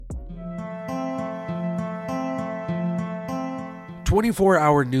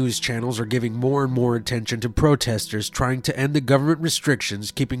24-hour news channels are giving more and more attention to protesters trying to end the government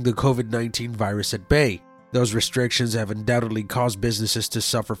restrictions keeping the COVID-19 virus at bay. Those restrictions have undoubtedly caused businesses to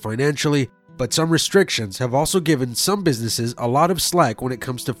suffer financially, but some restrictions have also given some businesses a lot of slack when it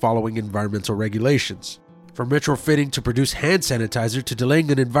comes to following environmental regulations. From retrofitting to produce hand sanitizer to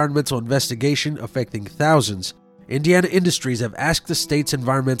delaying an environmental investigation affecting thousands, Indiana industries have asked the state's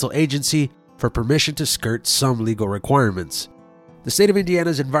environmental agency for permission to skirt some legal requirements. The state of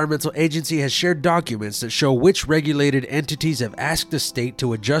Indiana's environmental agency has shared documents that show which regulated entities have asked the state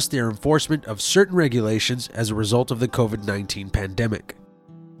to adjust their enforcement of certain regulations as a result of the COVID-19 pandemic.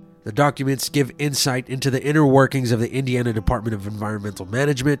 The documents give insight into the inner workings of the Indiana Department of Environmental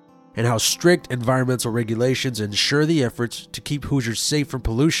Management and how strict environmental regulations ensure the efforts to keep Hoosiers safe from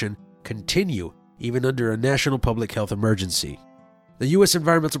pollution continue even under a national public health emergency. The U.S.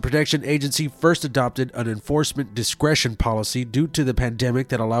 Environmental Protection Agency first adopted an enforcement discretion policy due to the pandemic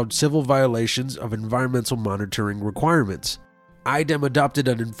that allowed civil violations of environmental monitoring requirements. IDEM adopted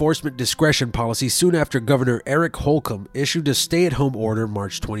an enforcement discretion policy soon after Governor Eric Holcomb issued a stay-at-home order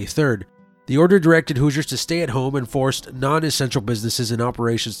March 23rd. The order directed Hoosiers to stay at home and forced non-essential businesses and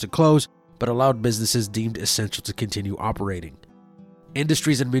operations to close, but allowed businesses deemed essential to continue operating.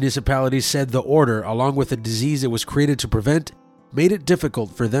 Industries and municipalities said the order, along with the disease it was created to prevent, made it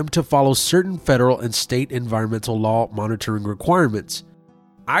difficult for them to follow certain federal and state environmental law monitoring requirements.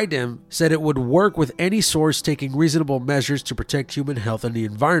 IDEM said it would work with any source taking reasonable measures to protect human health and the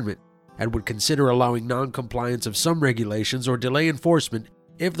environment, and would consider allowing non-compliance of some regulations or delay enforcement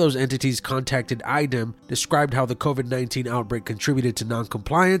if those entities contacted IDEM, described how the COVID-19 outbreak contributed to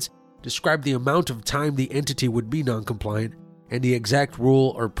non-compliance, described the amount of time the entity would be non-compliant, and the exact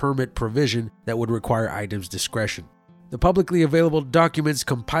rule or permit provision that would require IDEM's discretion. The publicly available documents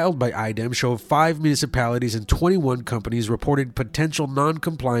compiled by IDEM show 5 municipalities and 21 companies reported potential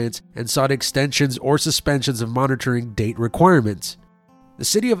non-compliance and sought extensions or suspensions of monitoring date requirements. The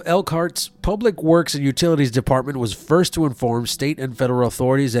City of Elkhart's Public Works and Utilities Department was first to inform state and federal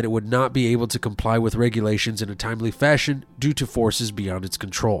authorities that it would not be able to comply with regulations in a timely fashion due to forces beyond its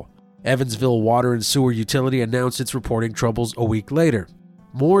control. Evansville Water and Sewer Utility announced its reporting troubles a week later.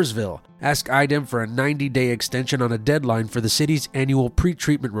 Mooresville asked IDEM for a 90-day extension on a deadline for the city's annual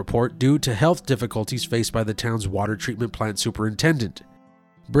pre-treatment report due to health difficulties faced by the town's water treatment plant superintendent.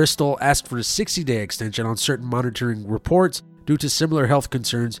 Bristol asked for a 60-day extension on certain monitoring reports due to similar health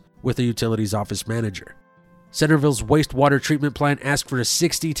concerns with the utility's office manager. Centerville's wastewater treatment plant asked for a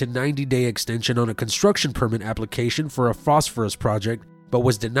 60 to 90-day extension on a construction permit application for a phosphorus project, but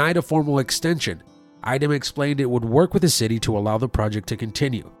was denied a formal extension. IDEM explained it would work with the city to allow the project to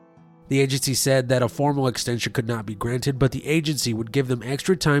continue. The agency said that a formal extension could not be granted, but the agency would give them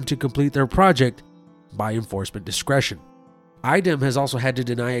extra time to complete their project by enforcement discretion. IDEM has also had to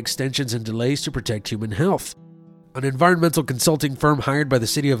deny extensions and delays to protect human health. An environmental consulting firm hired by the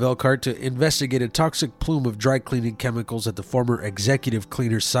city of Elkhart to investigate a toxic plume of dry cleaning chemicals at the former Executive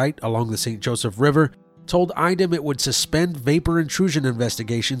Cleaner site along the St. Joseph River told IDEM it would suspend vapor intrusion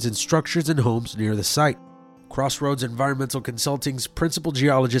investigations in structures and homes near the site. Crossroads Environmental Consulting's principal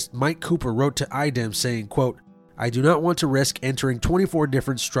geologist Mike Cooper wrote to IDEM saying, quote, "I do not want to risk entering 24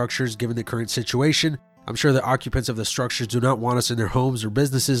 different structures given the current situation. I'm sure the occupants of the structures do not want us in their homes or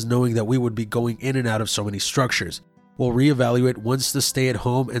businesses knowing that we would be going in and out of so many structures. We'll reevaluate once the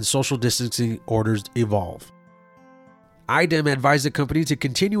stay-at-home and social distancing orders evolve." IDEM advised the company to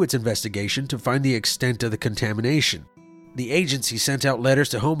continue its investigation to find the extent of the contamination. The agency sent out letters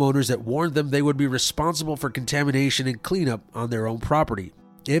to homeowners that warned them they would be responsible for contamination and cleanup on their own property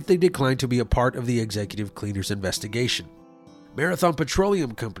if they declined to be a part of the executive cleaner's investigation. Marathon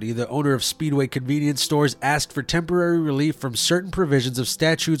Petroleum Company, the owner of Speedway convenience stores, asked for temporary relief from certain provisions of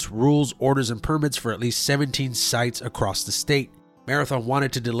statutes, rules, orders, and permits for at least 17 sites across the state. Marathon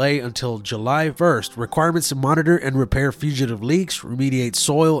wanted to delay until July 1st requirements to monitor and repair fugitive leaks, remediate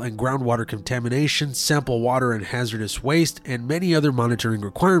soil and groundwater contamination, sample water and hazardous waste, and many other monitoring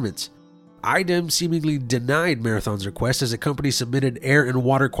requirements. IDEM seemingly denied Marathon's request as the company submitted air and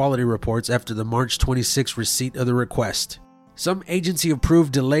water quality reports after the March 26 receipt of the request. Some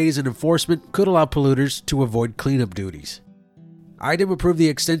agency-approved delays in enforcement could allow polluters to avoid cleanup duties. IDEM approved the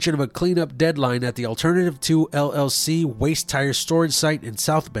extension of a cleanup deadline at the Alternative 2 LLC waste tire storage site in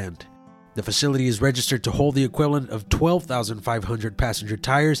South Bend. The facility is registered to hold the equivalent of 12,500 passenger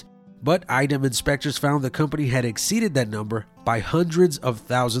tires, but IDEM inspectors found the company had exceeded that number by hundreds of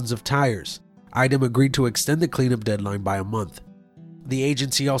thousands of tires. IDEM agreed to extend the cleanup deadline by a month. The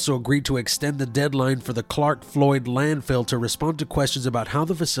agency also agreed to extend the deadline for the Clark Floyd landfill to respond to questions about how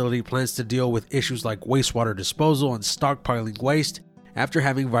the facility plans to deal with issues like wastewater disposal and stockpiling waste after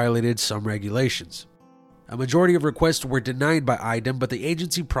having violated some regulations. A majority of requests were denied by IDEM, but the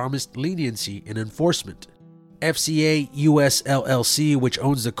agency promised leniency in enforcement. FCA US LLC, which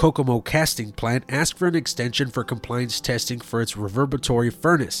owns the Kokomo casting plant, asked for an extension for compliance testing for its reverberatory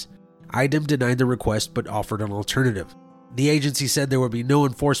furnace. IDEM denied the request but offered an alternative. The agency said there would be no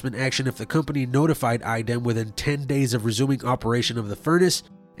enforcement action if the company notified IDEM within 10 days of resuming operation of the furnace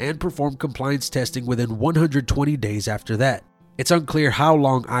and performed compliance testing within 120 days after that. It's unclear how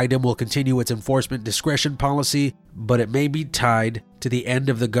long IDEM will continue its enforcement discretion policy, but it may be tied to the end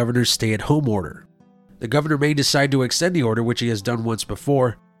of the governor's stay-at-home order. The governor may decide to extend the order, which he has done once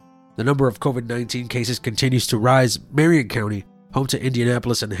before. The number of COVID-19 cases continues to rise. Marion County, home to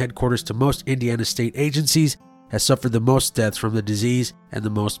Indianapolis and headquarters to most Indiana state agencies, has suffered the most deaths from the disease and the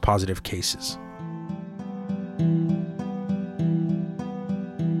most positive cases.